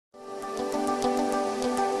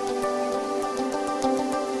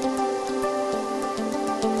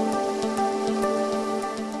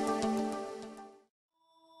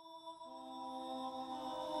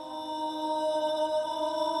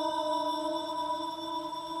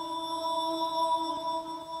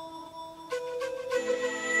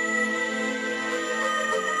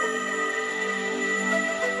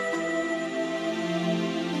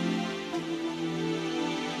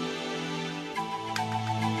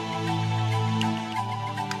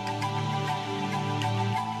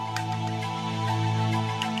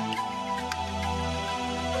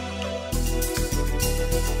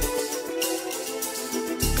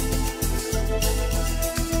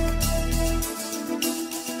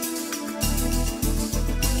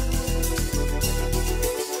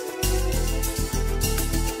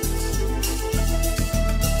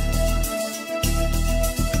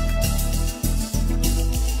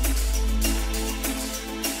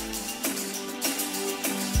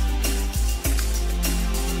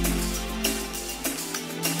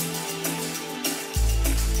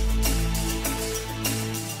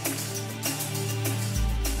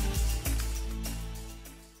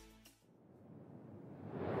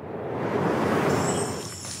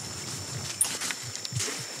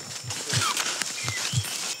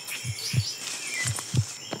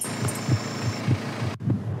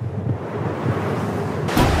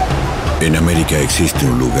En América existe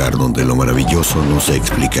un lugar donde lo maravilloso no se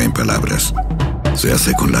explica en palabras, se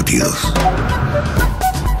hace con latidos.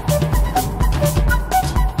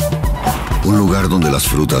 Un lugar donde las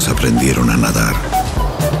frutas aprendieron a nadar,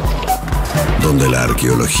 donde la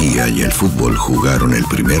arqueología y el fútbol jugaron el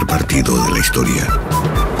primer partido de la historia,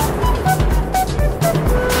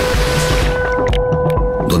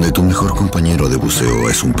 donde tu mejor compañero de buceo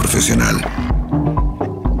es un profesional.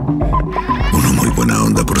 Uno muy buena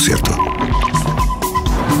onda, por cierto.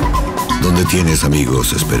 Donde tienes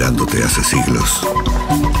amigos esperándote hace siglos.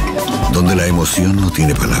 Donde la emoción no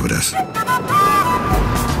tiene palabras.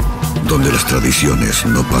 Donde las tradiciones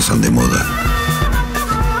no pasan de moda.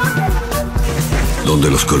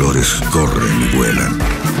 Donde los colores corren y vuelan.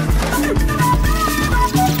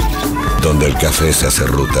 Donde el café se hace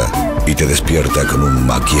ruta y te despierta con un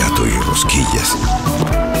macchiato y rosquillas.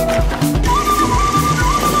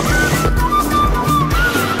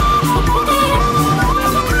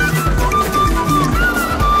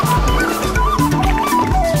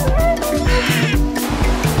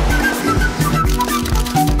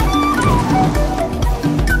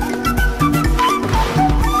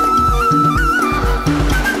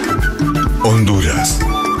 Honduras,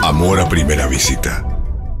 amor a primera visita.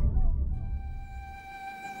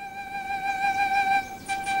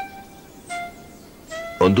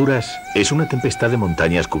 Honduras es una tempestad de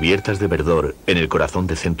montañas cubiertas de verdor en el corazón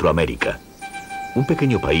de Centroamérica. Un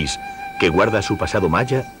pequeño país que guarda su pasado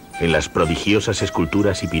maya en las prodigiosas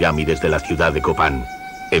esculturas y pirámides de la ciudad de Copán,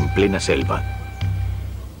 en plena selva.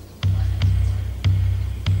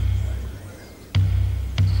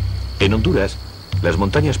 En Honduras, las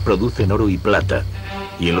montañas producen oro y plata,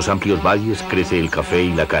 y en los amplios valles crece el café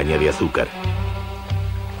y la caña de azúcar.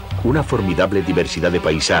 Una formidable diversidad de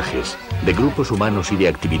paisajes, de grupos humanos y de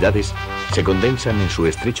actividades se condensan en su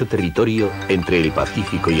estrecho territorio entre el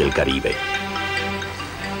Pacífico y el Caribe.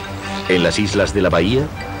 En las islas de la bahía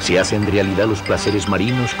se hacen realidad los placeres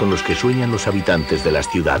marinos con los que sueñan los habitantes de las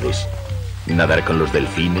ciudades. Nadar con los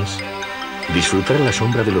delfines, disfrutar a la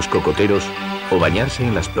sombra de los cocoteros o bañarse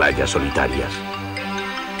en las playas solitarias.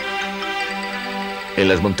 En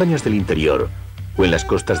las montañas del interior o en las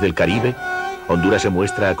costas del Caribe, Honduras se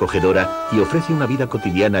muestra acogedora y ofrece una vida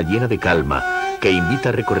cotidiana llena de calma que invita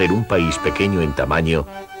a recorrer un país pequeño en tamaño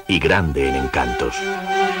y grande en encantos.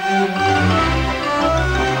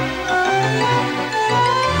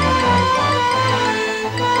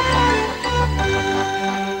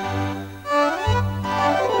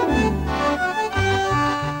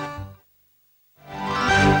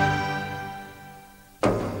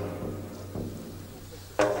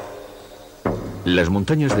 Las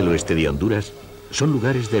montañas del oeste de Honduras son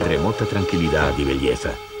lugares de remota tranquilidad y belleza.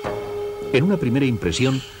 En una primera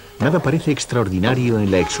impresión, nada parece extraordinario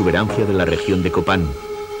en la exuberancia de la región de Copán,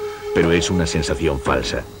 pero es una sensación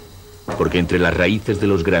falsa, porque entre las raíces de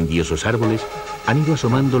los grandiosos árboles han ido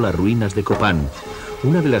asomando las ruinas de Copán,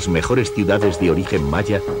 una de las mejores ciudades de origen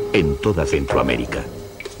maya en toda Centroamérica.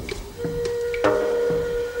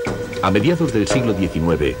 A mediados del siglo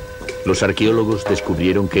XIX, los arqueólogos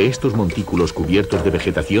descubrieron que estos montículos cubiertos de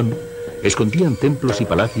vegetación escondían templos y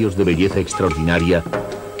palacios de belleza extraordinaria,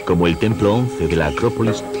 como el templo 11 de la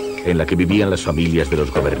Acrópolis, en la que vivían las familias de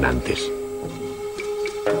los gobernantes.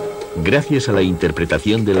 Gracias a la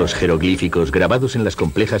interpretación de los jeroglíficos grabados en las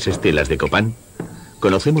complejas estelas de Copán,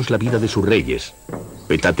 conocemos la vida de sus reyes: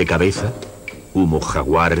 Petate Cabeza, Humo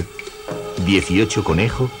Jaguar, 18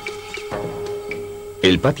 Conejo.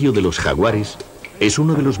 El patio de los jaguares es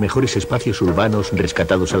uno de los mejores espacios urbanos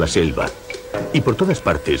rescatados a la selva, y por todas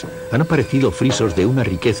partes han aparecido frisos de una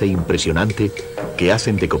riqueza impresionante que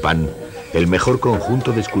hacen de Copán el mejor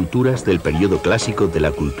conjunto de esculturas del periodo clásico de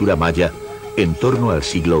la cultura maya en torno al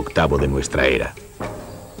siglo VIII de nuestra era.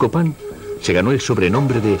 Copán se ganó el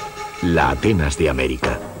sobrenombre de la Atenas de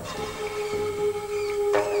América.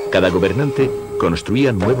 Cada gobernante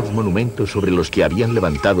construía nuevos monumentos sobre los que habían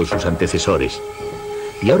levantado sus antecesores,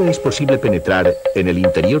 y ahora es posible penetrar en el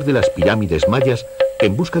interior de las pirámides mayas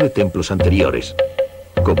en busca de templos anteriores,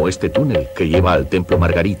 como este túnel que lleva al templo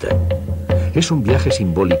Margarita. Es un viaje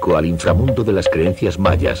simbólico al inframundo de las creencias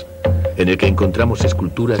mayas, en el que encontramos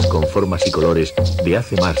esculturas con formas y colores de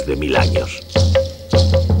hace más de 1000 años.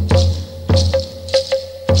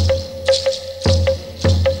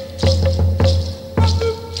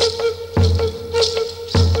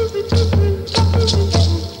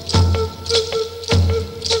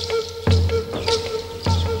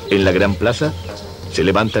 En la gran plaza se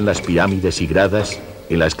levantan las pirámides y gradas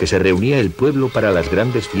en las que se reunía el pueblo para las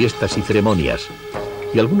grandes fiestas y ceremonias,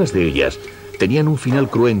 y algunas de ellas tenían un final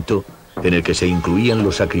cruento en el que se incluían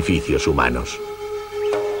los sacrificios humanos.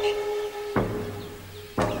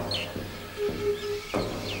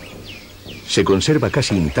 se conserva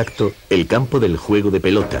casi intacto el campo del juego de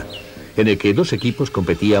pelota, en el que dos equipos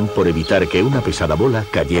competían por evitar que una pesada bola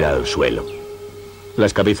cayera al suelo.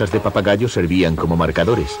 Las cabezas de papagayo servían como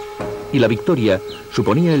marcadores, y la victoria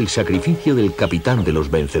suponía el sacrificio del capitán de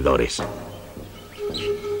los vencedores.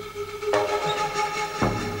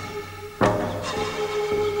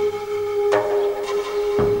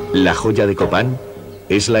 La joya de Copán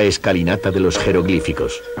es la escalinata de los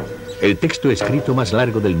jeroglíficos, el texto escrito más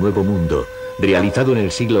largo del Nuevo Mundo, realizado en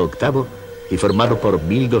el siglo VIII y formado por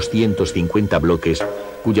 1250 bloques,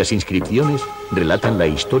 cuyas inscripciones relatan la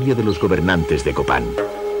historia de los gobernantes de Copán.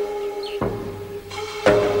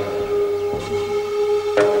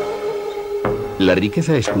 La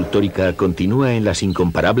riqueza escultórica continúa en las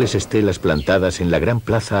incomparables estelas plantadas en la gran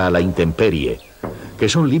plaza a la intemperie, que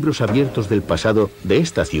son libros abiertos del pasado de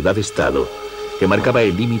esta ciudad-estado, que marcaba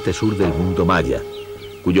el límite sur del mundo maya,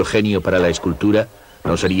 cuyo genio para la escultura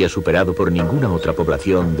no sería superado por ninguna otra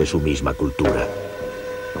población de su misma cultura.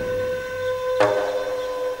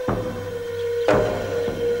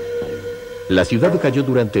 La ciudad cayó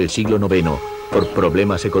durante el siglo IX por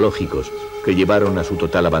problemas ecológicos que llevaron a su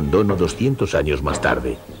total abandono 200 años más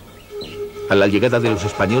tarde. A la llegada de los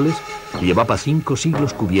españoles, llevaba 5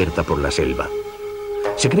 siglos cubierta por la selva.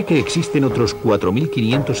 Se cree que existen otros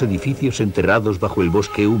 4.500 edificios enterrados bajo el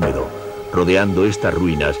bosque húmedo, rodeando estas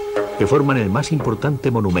ruinas que forman el más importante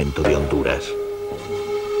monumento de Honduras.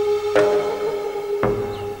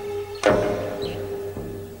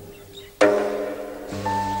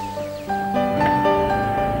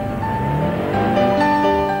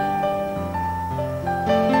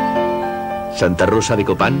 Santa Rosa de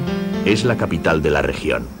Copán es la capital de la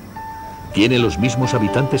región. Tiene los mismos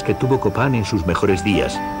habitantes que tuvo Copán en sus mejores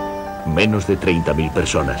días, menos de 30.000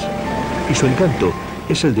 personas. Y su encanto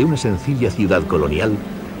es el de una sencilla ciudad colonial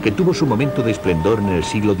que tuvo su momento de esplendor en el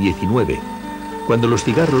siglo XIX, cuando los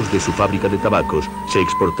cigarros de su fábrica de tabacos se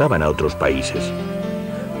exportaban a otros países.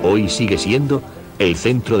 Hoy sigue siendo el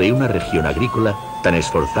centro de una región agrícola tan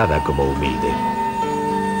esforzada como humilde.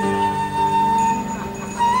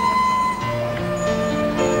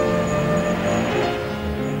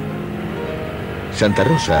 Santa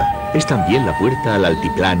Rosa es también la puerta al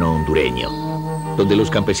altiplano hondureño, donde los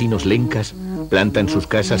campesinos lencas plantan sus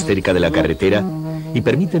casas cerca de la carretera y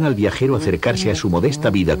permiten al viajero acercarse a su modesta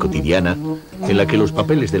vida cotidiana, en la que los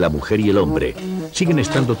papeles de la mujer y el hombre siguen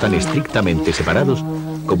estando tan estrictamente separados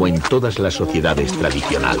como en todas las sociedades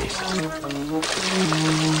tradicionales.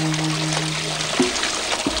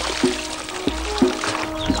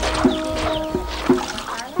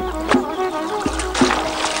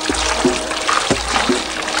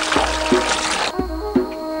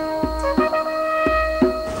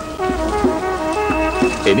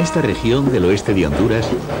 En esta región del oeste de Honduras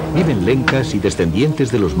viven lencas y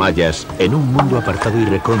descendientes de los mayas en un mundo apartado y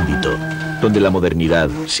recóndito, donde la modernidad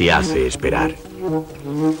se hace esperar.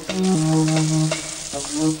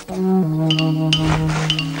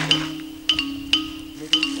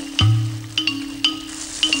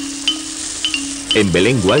 En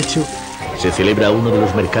Belén Gualcho se celebra uno de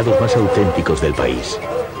los mercados más auténticos del país.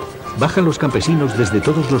 Bajan los campesinos desde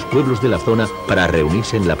todos los pueblos de la zona para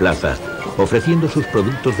reunirse en la plaza, ofreciendo sus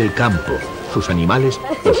productos del campo, sus animales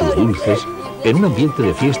o sus dulces, en un ambiente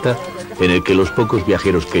de fiesta en el que los pocos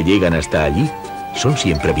viajeros que llegan hasta allí son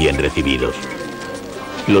siempre bien recibidos.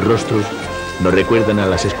 Los rostros nos recuerdan a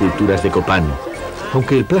las esculturas de Copán,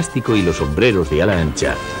 aunque el plástico y los sombreros de ala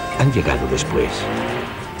ancha han llegado después.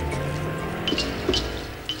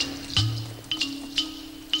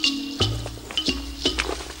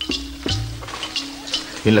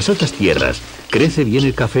 En las altas tierras crece bien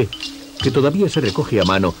el café, que todavía se recoge a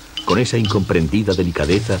mano con esa incomprendida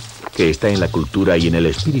delicadeza que está en la cultura y en el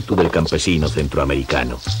espíritu del campesino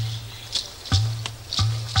centroamericano.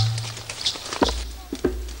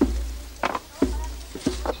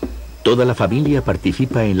 Toda la familia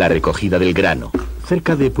participa en la recogida del grano,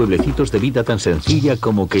 cerca de pueblecitos de vida tan sencilla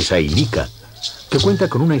como Quesainica, que cuenta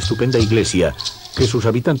con una estupenda iglesia que sus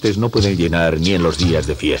habitantes no pueden llenar ni en los días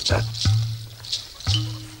de fiesta.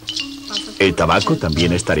 El tabaco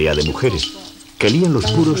también es tarea de mujeres, que lían los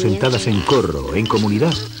puros sentadas en corro, en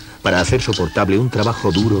comunidad, para hacer soportable un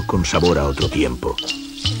trabajo duro con sabor a otro tiempo.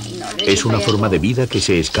 Es una forma de vida que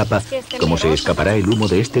se escapa como se escapará el humo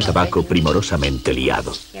de este tabaco primorosamente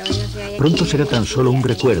liado. Pronto será tan solo un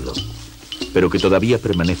recuerdo, pero que todavía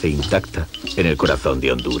permanece intacta en el corazón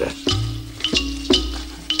de Honduras.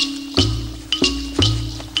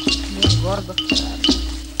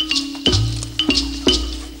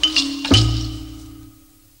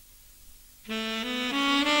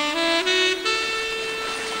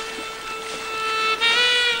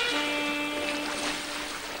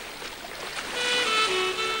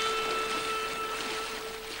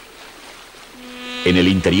 En el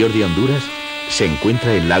interior de Honduras se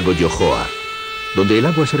encuentra el lago Yohoa, donde el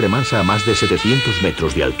agua se remansa a más de 700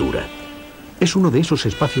 metros de altura. Es uno de esos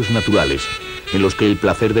espacios naturales en los que el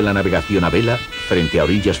placer de la navegación a vela frente a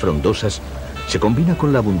orillas frondosas se combina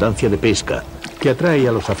con la abundancia de pesca que atrae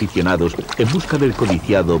a los aficionados en busca del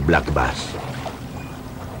codiciado black bass.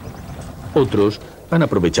 Otros han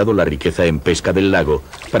aprovechado la riqueza en pesca del lago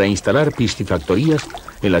para instalar piscifactorías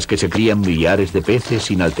en las que se crían millares de peces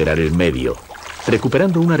sin alterar el medio,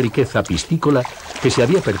 recuperando una riqueza piscícola que se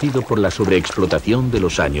había perdido por la sobreexplotación de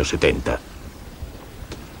los años 70.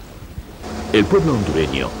 El pueblo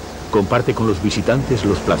hondureño comparte con los visitantes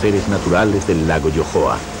los placeres naturales del lago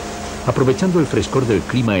Yohoa, aprovechando el frescor del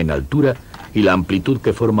clima en altura y la amplitud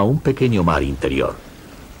que forma un pequeño mar interior.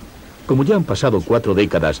 Como ya han pasado 4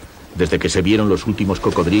 décadas desde que se vieron los últimos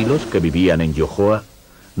cocodrilos que vivían en Yohoa,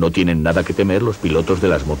 no tienen nada que temer los pilotos de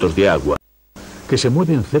las motos de agua, que se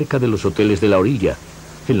mueven cerca de los hoteles de la orilla,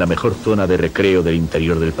 en la mejor zona de recreo del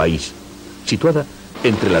interior del país, situada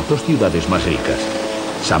entre las 2 ciudades más ricas,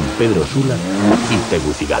 San Pedro Sula y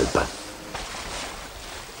Tegucigalpa.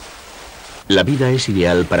 La vida es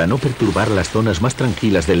ideal para no perturbar las zonas más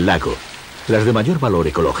tranquilas del lago, las de mayor valor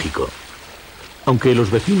ecológico. Aunque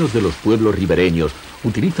los vecinos de los pueblos ribereños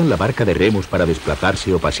utilizan la barca de remos para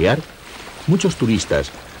desplazarse o pasear, muchos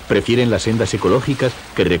turistas prefieren las sendas ecológicas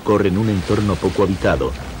que recorren un entorno poco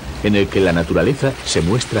habitado, en el que la naturaleza se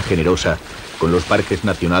muestra generosa, con los parques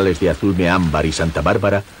nacionales de Azul Ámbar y Santa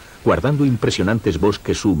Bárbara, guardando impresionantes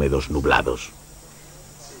bosques húmedos nublados.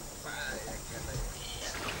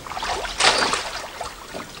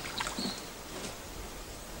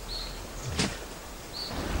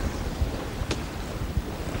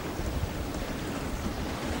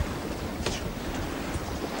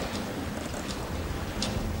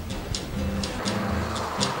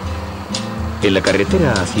 En la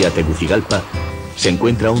carretera hacia Tegucigalpa se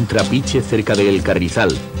encuentra un trapiche cerca de El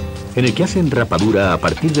Carrizal, en el que hacen rapadura a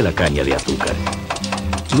partir de la caña de azúcar.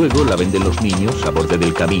 Luego la venden los niños a borde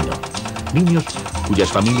del camino, niños cuyas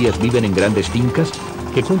familias viven en grandes fincas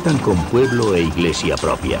que cuentan con pueblo e iglesia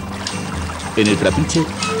propia. En el trapiche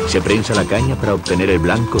se prensa la caña para obtener el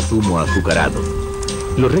blanco zumo azucarado.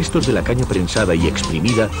 Los restos de la caña prensada y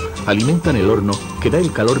exprimida alimentan el horno que da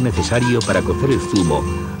el calor necesario para cocer el zumo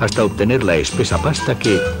hasta obtener la espesa pasta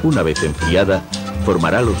que, una vez enfriada,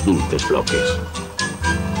 formará los dulces bloques.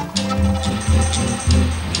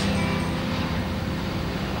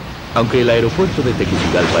 Aunque el aeropuerto de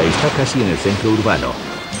Tegucigalpa está casi en el centro urbano,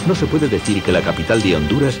 no se puede decir que la capital de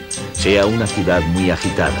Honduras sea una ciudad muy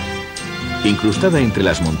agitada. Incrustada entre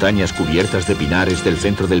las montañas cubiertas de pinares del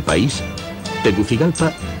centro del país,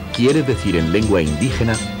 Tegucigalpa quiere decir en lengua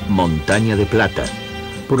indígena montaña de plata,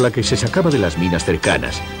 por la que se sacaba de las minas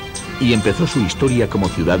cercanas, y empezó su historia como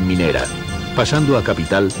ciudad minera, pasando a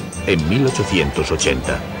capital en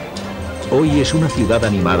 1880. Hoy es una ciudad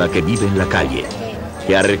animada que vive en la calle,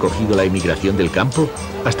 que ha recogido la emigración del campo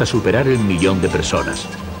hasta superar el 1.000.000 de personas,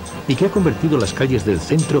 y que ha convertido las calles del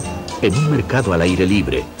centro en un mercado al aire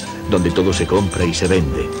libre, donde todo se compra y se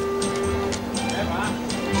vende.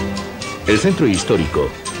 El centro histórico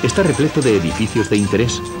está repleto de edificios de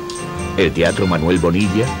interés. El Teatro Manuel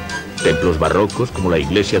Bonilla, templos barrocos como la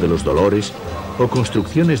Iglesia de los Dolores o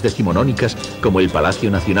construcciones decimonónicas como el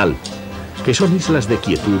Palacio Nacional, que son islas de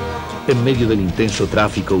quietud en medio del intenso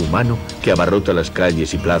tráfico humano que abarrota las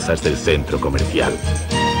calles y plazas del centro comercial.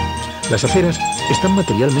 Las aceras están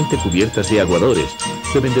materialmente cubiertas de aguadores,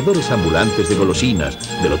 de vendedores ambulantes de golosinas,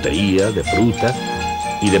 de lotería, de fruta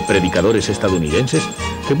y de predicadores estadounidenses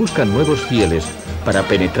que buscan nuevos fieles para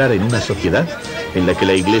penetrar en una sociedad en la que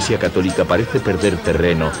la Iglesia Católica parece perder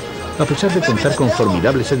terreno, a pesar de contar con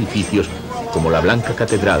formidables edificios como la Blanca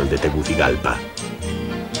Catedral de Tegucigalpa.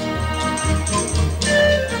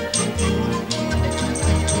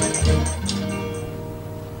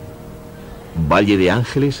 Valle de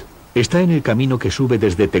Ángeles está en el camino que sube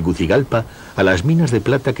desde Tegucigalpa a las minas de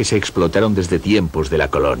plata que se explotaron desde tiempos de la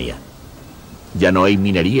colonia. Ya no hay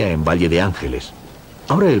minería en Valle de Ángeles.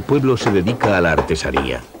 Ahora el pueblo se dedica a la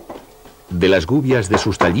artesanía. De las gubias de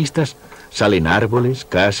sus tallistas salen árboles,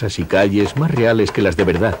 casas y calles más reales que las de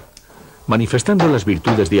verdad, manifestando las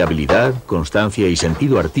virtudes de habilidad, constancia y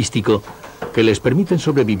sentido artístico que les permiten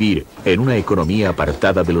sobrevivir en una economía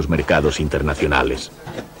apartada de los mercados internacionales.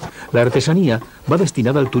 La artesanía va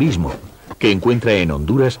destinada al turismo, que encuentra en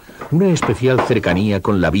Honduras una especial cercanía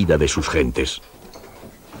con la vida de sus gentes.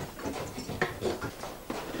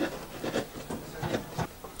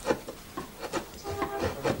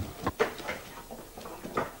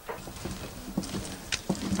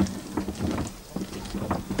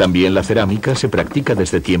 También la cerámica se practica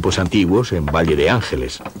desde tiempos antiguos en Valle de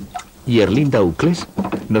Ángeles. Y Erlinda Uclés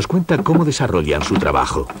nos cuenta cómo desarrollan su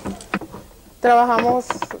trabajo. Trabajamos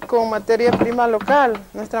con materia prima local.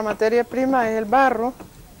 Nuestra materia prima es el barro,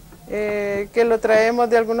 que lo traemos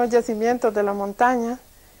de algunos yacimientos de la montaña.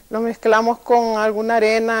 Lo mezclamos con alguna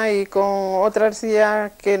arena y con otra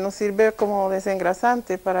arcilla que nos sirve como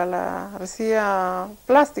desengrasante para la arcilla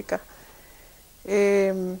plástica.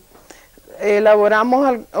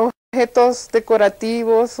 Elaboramos objetos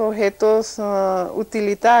decorativos, objetos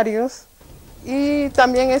utilitarios, y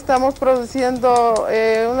también estamos produciendo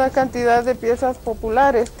una cantidad de piezas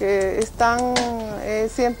populares que están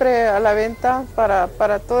siempre a la venta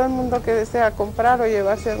para todo el mundo que desea comprar o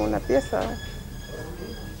llevarse alguna pieza.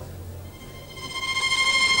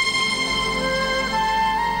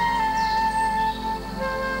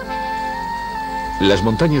 Las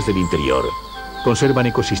montañas del interior conservan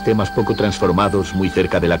ecosistemas poco transformados muy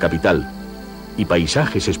cerca de la capital y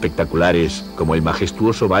paisajes espectaculares como el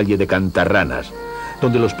majestuoso valle de Cantarranas,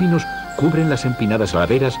 donde los pinos cubren las empinadas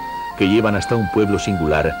laderas que llevan hasta un pueblo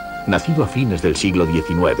singular nacido a fines del siglo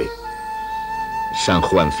XIX. San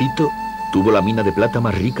Juancito tuvo la mina de plata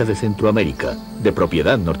más rica de Centroamérica, de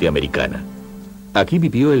propiedad norteamericana. Aquí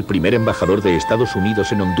vivió el primer embajador de Estados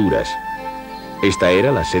Unidos en Honduras. Esta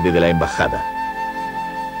era la sede de la embajada.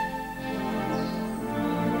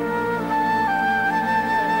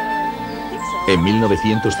 En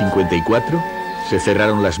 1954 se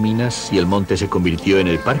cerraron las minas y el monte se convirtió en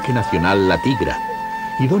el Parque Nacional La Tigra,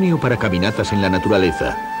 idóneo para caminatas en la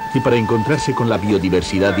naturaleza y para encontrarse con la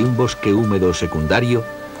biodiversidad de un bosque húmedo secundario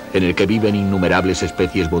en el que viven innumerables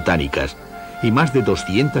especies botánicas y más de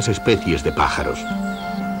 200 especies de pájaros.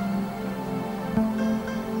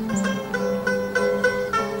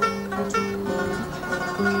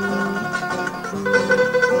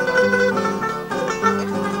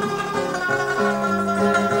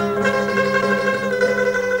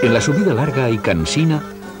 En la subida larga y cansina,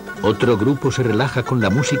 otro grupo se relaja con la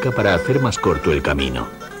música para hacer más corto el camino.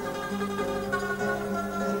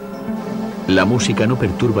 La música no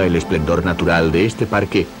perturba el esplendor natural de este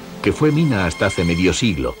parque que fue mina hasta hace medio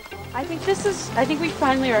siglo.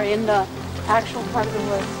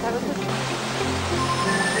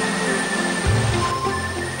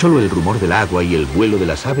 Solo el rumor del agua y el vuelo de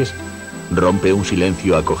las aves rompe un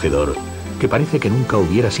silencio acogedor que parece que nunca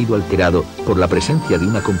hubiera sido alterado por la presencia de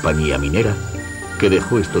una compañía minera que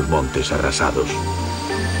dejó estos montes arrasados.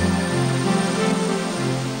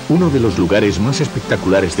 Uno de los lugares más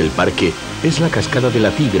espectaculares del parque es la cascada de la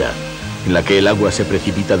Tigra, en la que el agua se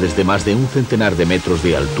precipita desde más de un centenar de metros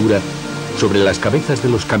de altura sobre las cabezas de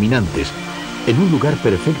los caminantes, en un lugar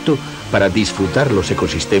perfecto para disfrutar los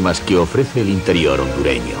ecosistemas que ofrece el interior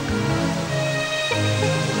hondureño.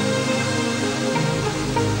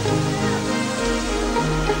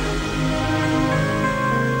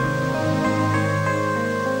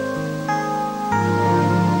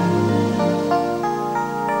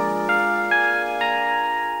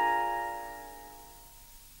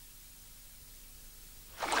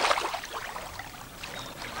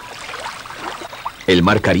 El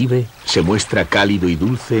mar Caribe se muestra cálido y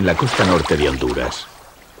dulce en la costa norte de Honduras.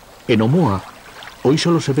 En Omoa, hoy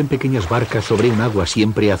solo se ven pequeñas barcas sobre un agua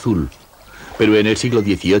siempre azul, pero en el siglo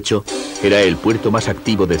XVIII era el puerto más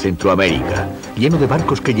activo de Centroamérica, lleno de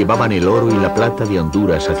barcos que llevaban el oro y la plata de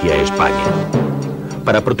Honduras hacia España.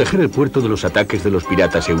 Para proteger el puerto de los ataques de los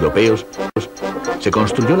piratas europeos, se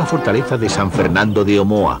construyó la fortaleza de San Fernando de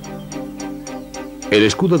Omoa. El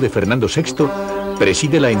escudo de Fernando VI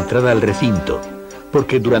preside la entrada al recinto,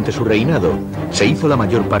 porque durante su reinado se hizo la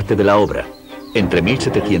mayor parte de la obra, entre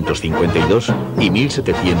 1752 y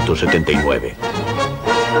 1779.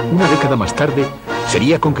 Una década más tarde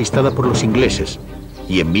sería conquistada por los ingleses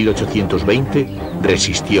y en 1820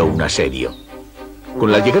 resistió un asedio.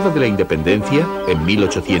 Con la llegada de la independencia, en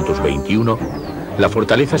 1821, la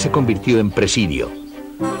fortaleza se convirtió en presidio.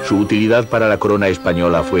 Su utilidad para la corona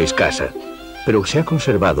española fue escasa, pero se ha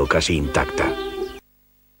conservado casi intacta.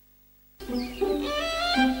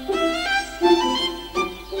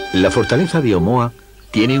 La fortaleza de Omoa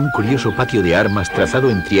tiene un curioso patio de armas trazado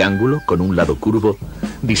en triángulo con un lado curvo,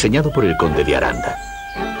 diseñado por el conde de Aranda.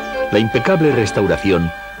 La impecable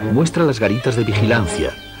restauración muestra las garitas de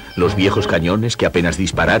vigilancia, los viejos cañones que apenas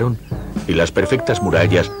dispararon y las perfectas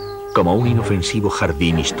murallas como un inofensivo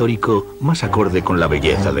jardín histórico más acorde con la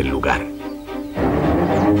belleza del lugar.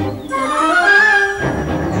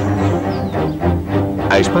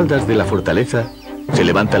 A espaldas de la fortaleza se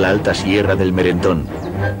levanta la alta sierra del Merendón,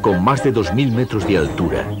 con más de 2000 metros de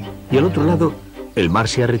altura, y al otro lado el mar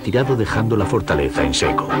se ha retirado dejando la fortaleza en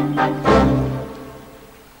seco.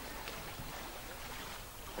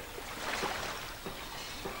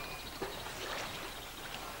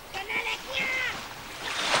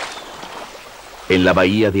 En la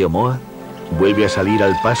bahía de Omoa vuelve a salir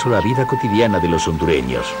al paso la vida cotidiana de los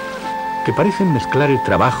hondureños, que parecen mezclar el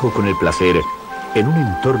trabajo con el placer en un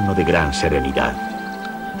entorno de gran serenidad.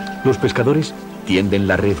 Los pescadores tienden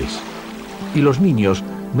las redes y los niños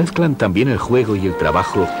mezclan también el juego y el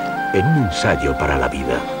trabajo en un ensayo para la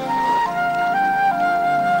vida.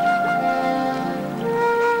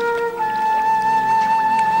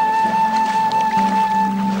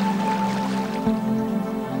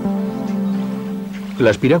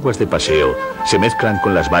 Las piraguas de paseo se mezclan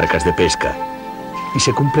con las barcas de pesca y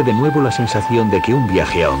se cumple de nuevo la sensación de que un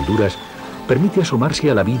viaje a Honduras permite asomarse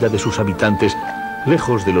a la vida de sus habitantes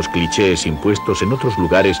lejos de los clichés impuestos en otros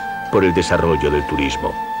lugares por el desarrollo del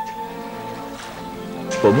turismo.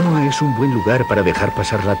 Omoa es un buen lugar para dejar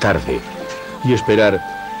pasar la tarde y esperar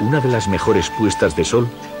una de las mejores puestas de sol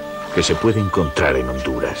que se puede encontrar en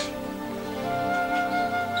Honduras.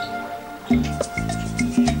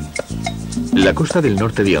 La costa del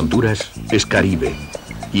norte de Honduras es Caribe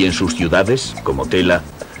y en sus ciudades, como Tela,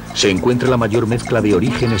 se encuentra la mayor mezcla de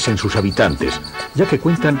orígenes en sus habitantes, ya que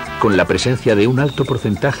cuentan con la presencia de un alto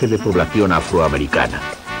porcentaje de población afroamericana.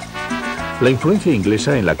 La influencia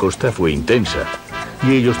inglesa en la costa fue intensa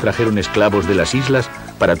y ellos trajeron esclavos de las islas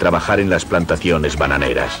para trabajar en las plantaciones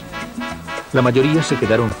bananeras. La mayoría se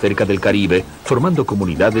quedaron cerca del Caribe, formando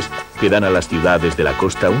comunidades que dan a las ciudades de la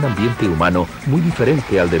costa un ambiente humano muy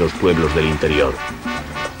diferente al de los pueblos del interior.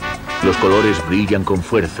 Los colores brillan con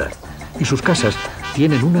fuerza y sus casas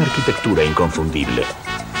tienen una arquitectura inconfundible.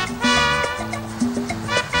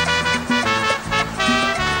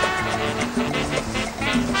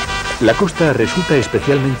 La costa resulta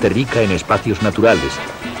especialmente rica en espacios naturales,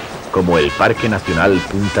 como el Parque Nacional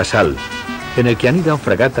Punta Sal, en el que anidan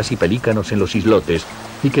fragatas y pelícanos en los islotes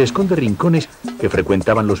y que esconde rincones que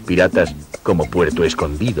frecuentaban los piratas como Puerto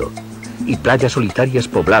Escondido y playas solitarias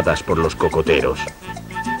pobladas por los cocoteros.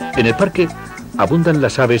 En el parque abundan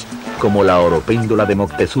las aves como la oropéndola de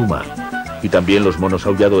Moctezuma y también los monos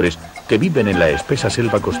aulladores que viven en la espesa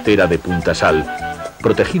selva costera de Punta Sal,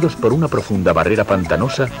 protegidos por una profunda barrera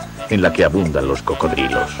pantanosa en la que abundan los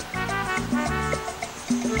cocodrilos.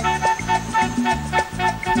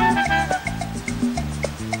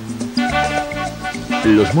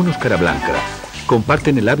 Los monos cara blanca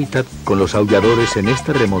comparten el hábitat con los aulladores en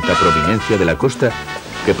esta remota prominencia de la costa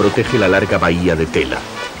que protege la larga bahía de Tela.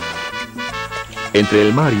 Entre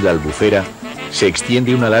el mar y la albufera se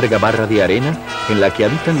extiende una larga barra de arena en la que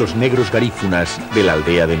habitan los negros garífunas de la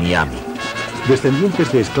aldea de Miami,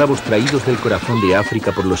 descendientes de esclavos traídos del corazón de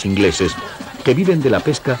África por los ingleses que viven de la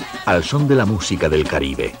pesca al son de la música del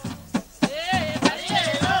Caribe.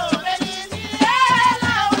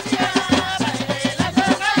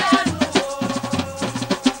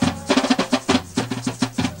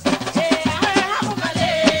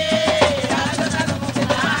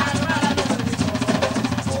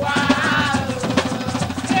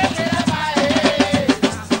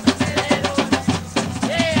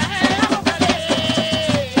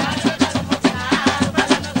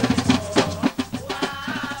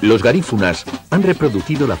 Los garífunas han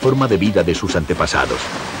reproducido la forma de vida de sus antepasados,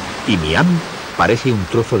 y Miami parece un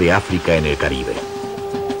trozo de África en el Caribe.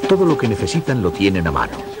 Todo lo que necesitan lo tienen a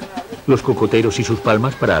mano. Los cocoteros y sus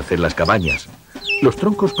palmas para hacer las cabañas, los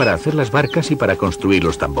troncos para hacer las barcas y para construir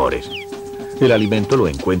los tambores. El alimento lo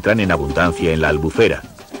encuentran en abundancia en la albufera,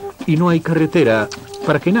 y no hay carretera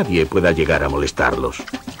para que nadie pueda llegar a molestarlos.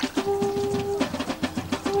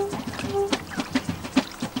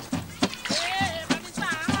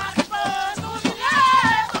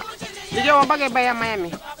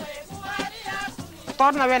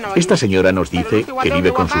 Esta señora nos dice que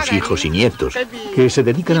vive con sus hijos y nietos, que se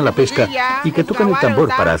dedican a la pesca y que tocan el tambor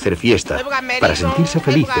para hacer fiesta, para sentirse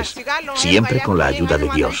felices, siempre con la ayuda de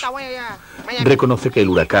Dios. Reconoce que el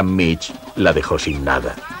huracán Mitch la dejó sin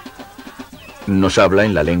nada. Nos habla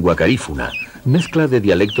en la lengua garífuna, mezcla de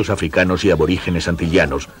dialectos africanos y aborígenes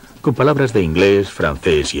antillanos, con palabras de inglés,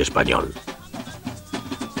 francés y español.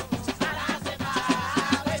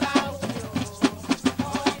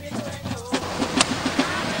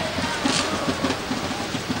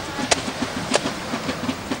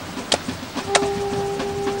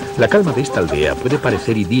 La calma de esta aldea puede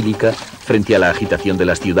parecer idílica frente a la agitación de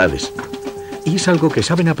las ciudades. Y es algo que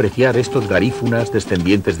saben apreciar estos garífunas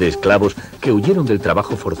descendientes de esclavos que huyeron del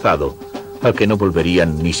trabajo forzado, al que no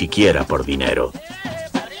volverían ni siquiera por dinero.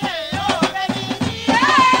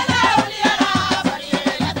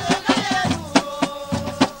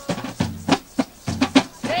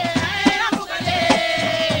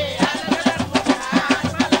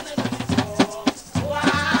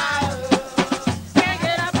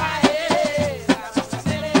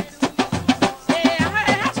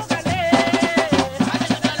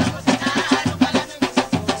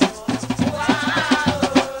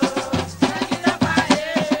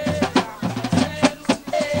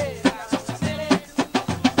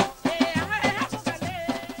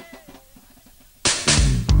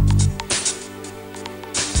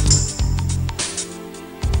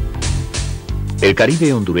 El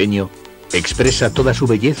Caribe hondureño expresa toda su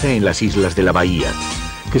belleza en las islas de la bahía,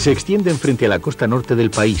 que se extienden frente a la costa norte del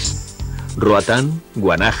país. Roatán,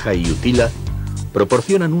 Guanaja y Utila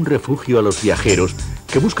proporcionan un refugio a los viajeros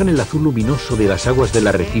que buscan el azul luminoso de las aguas del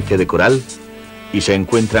arrecife de coral y se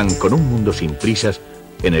encuentran con un mundo sin prisas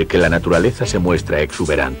en el que la naturaleza se muestra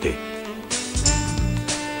exuberante.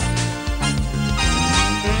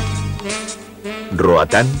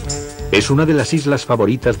 Roatán es una de las islas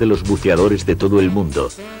favoritas de los buceadores de todo el mundo,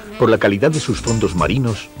 por la calidad de sus fondos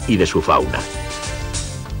marinos y de su fauna.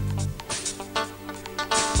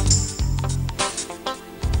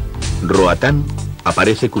 Roatán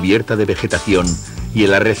aparece cubierta de vegetación y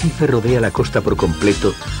el arrecife rodea la costa por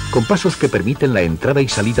completo, con pasos que permiten la entrada y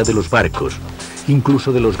salida de los barcos,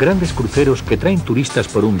 incluso de los grandes cruceros que traen turistas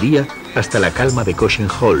por un día hasta la calma de Cochin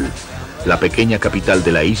Hall, la pequeña capital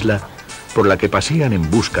de la isla, por la que pasean en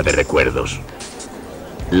busca de recuerdos.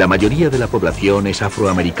 La mayoría de la población es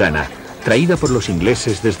afroamericana, traída por los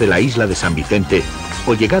ingleses desde la isla de San Vicente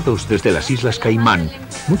o llegados desde las Islas Caimán.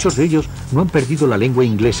 Muchos de ellos no han perdido la lengua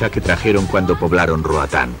inglesa que trajeron cuando poblaron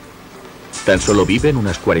Roatán. Tan solo viven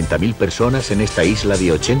unas 40.000 personas en esta isla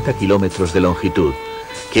de 80 kilómetros de longitud,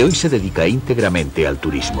 que hoy se dedica íntegramente al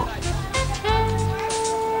turismo.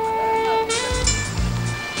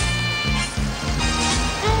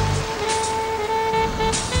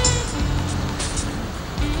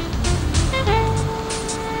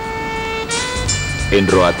 En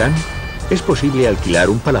Roatán es posible alquilar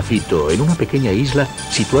un palafito en una pequeña isla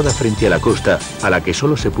situada frente a la costa a la que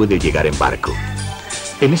solo se puede llegar en barco.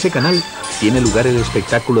 En ese canal tiene lugar el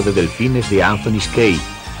espectáculo de delfines de Anthony's Cay,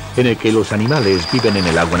 en el que los animales viven en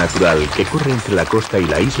el agua natural que corre entre la costa y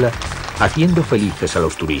la isla, haciendo felices a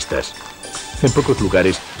los turistas. En pocos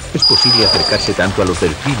lugares es posible acercarse tanto a los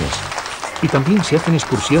delfines, y también se hacen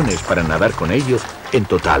excursiones para nadar con ellos en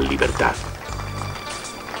total libertad.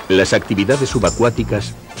 Las actividades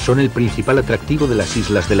subacuáticas son el principal atractivo de las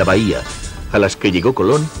islas de la bahía, a las que llegó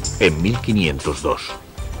Colón en 1502.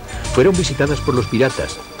 Fueron visitadas por los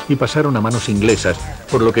piratas y pasaron a manos inglesas,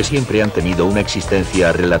 por lo que siempre han tenido una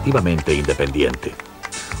existencia relativamente independiente.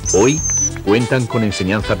 Hoy cuentan con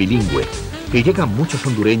enseñanza bilingüe y llegan muchos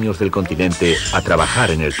hondureños del continente a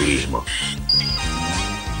trabajar en el turismo.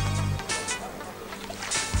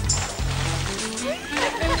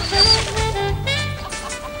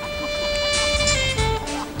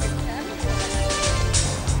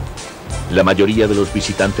 La mayoría de los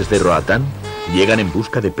visitantes de Roatán llegan en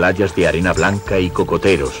busca de playas de arena blanca y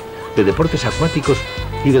cocoteros, de deportes acuáticos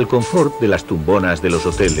y del confort de las tumbonas de los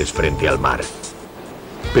hoteles frente al mar.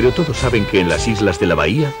 Pero todos saben que en las islas de la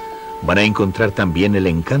bahía van a encontrar también el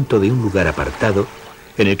encanto de un lugar apartado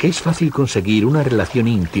en el que es fácil conseguir una relación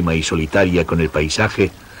íntima y solitaria con el paisaje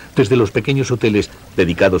desde los pequeños hoteles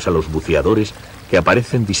dedicados a los buceadores que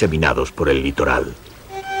aparecen diseminados por el litoral.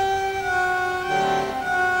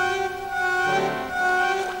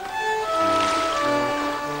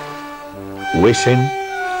 Huesen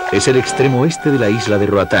es el extremo oeste de la isla de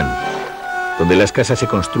Roatán, donde las casas se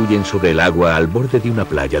construyen sobre el agua al borde de una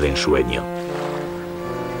playa de ensueño.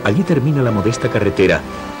 Allí termina la modesta carretera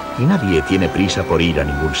y nadie tiene prisa por ir a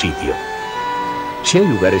ningún sitio. Si hay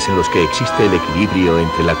lugares en los que existe el equilibrio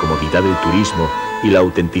entre la comodidad del turismo y la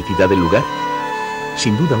autenticidad del lugar,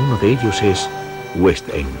 sin duda uno de ellos es West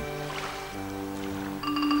End.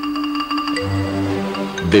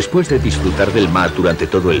 Después de disfrutar del mar durante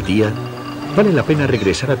todo el día, vale la pena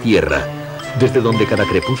regresar a tierra, desde donde cada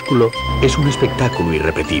crepúsculo es un espectáculo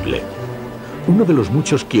irrepetible. Uno de los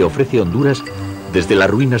muchos que ofrece Honduras desde las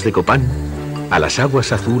ruinas de Copán a las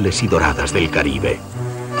aguas azules y doradas del Caribe.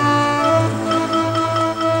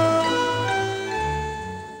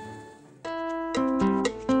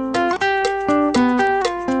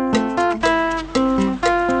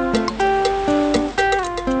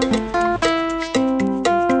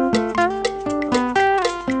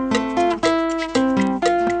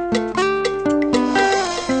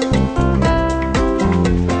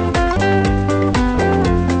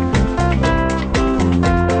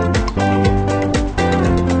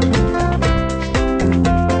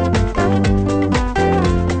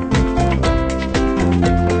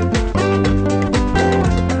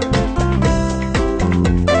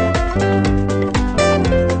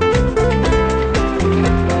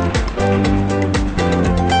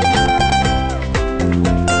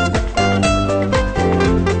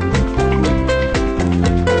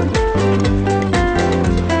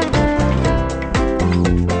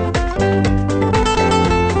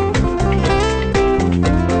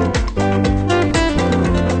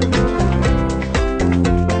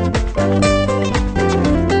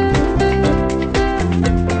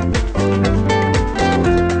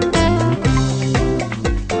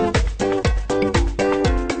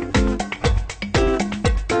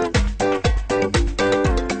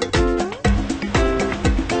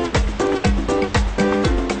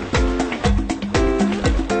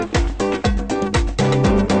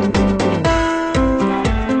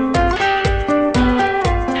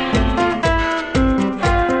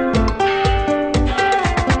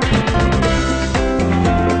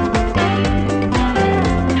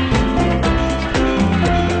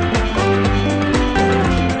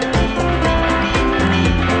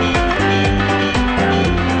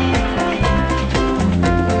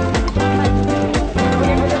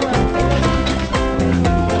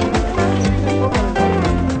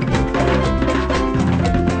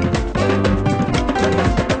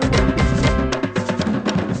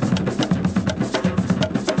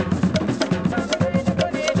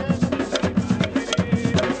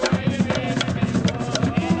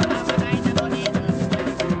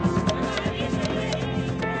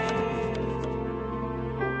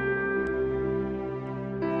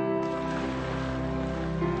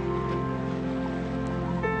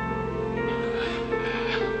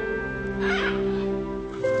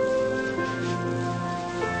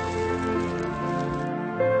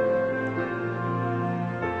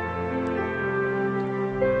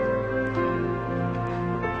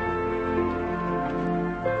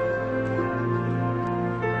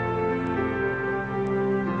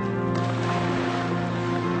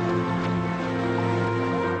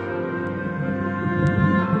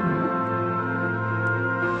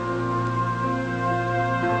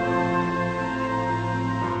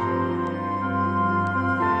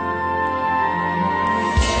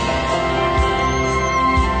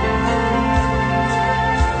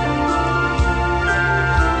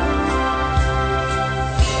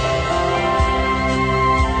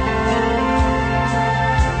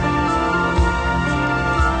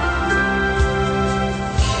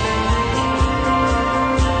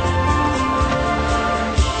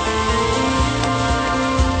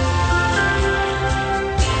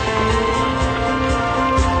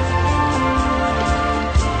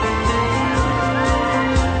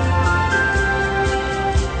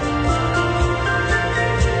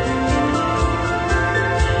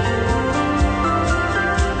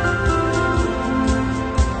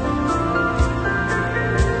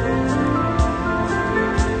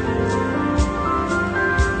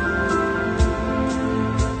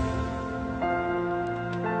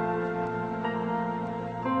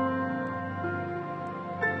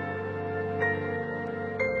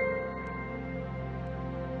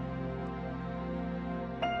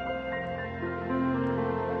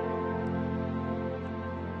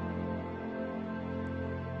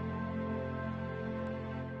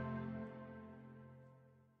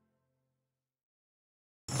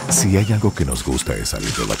 Si hay algo que nos gusta es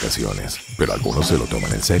salir de vacaciones, pero algunos se lo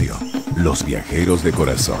toman en serio. Los viajeros de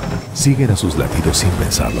corazón siguen a sus latidos sin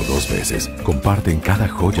pensarlo dos veces. Comparten cada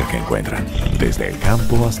joya que encuentran, desde el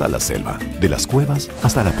campo hasta la selva, de las cuevas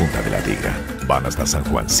hasta la punta de la Tigra. Van hasta San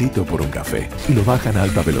Juancito por un café y lo bajan a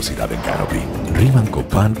alta velocidad en canopy. Riman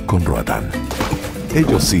Copán con Roatán.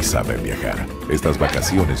 Ellos sí saben viajar. Estas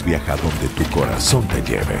vacaciones viaja donde tu corazón te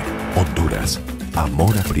lleve. Honduras,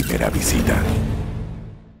 amor a primera visita.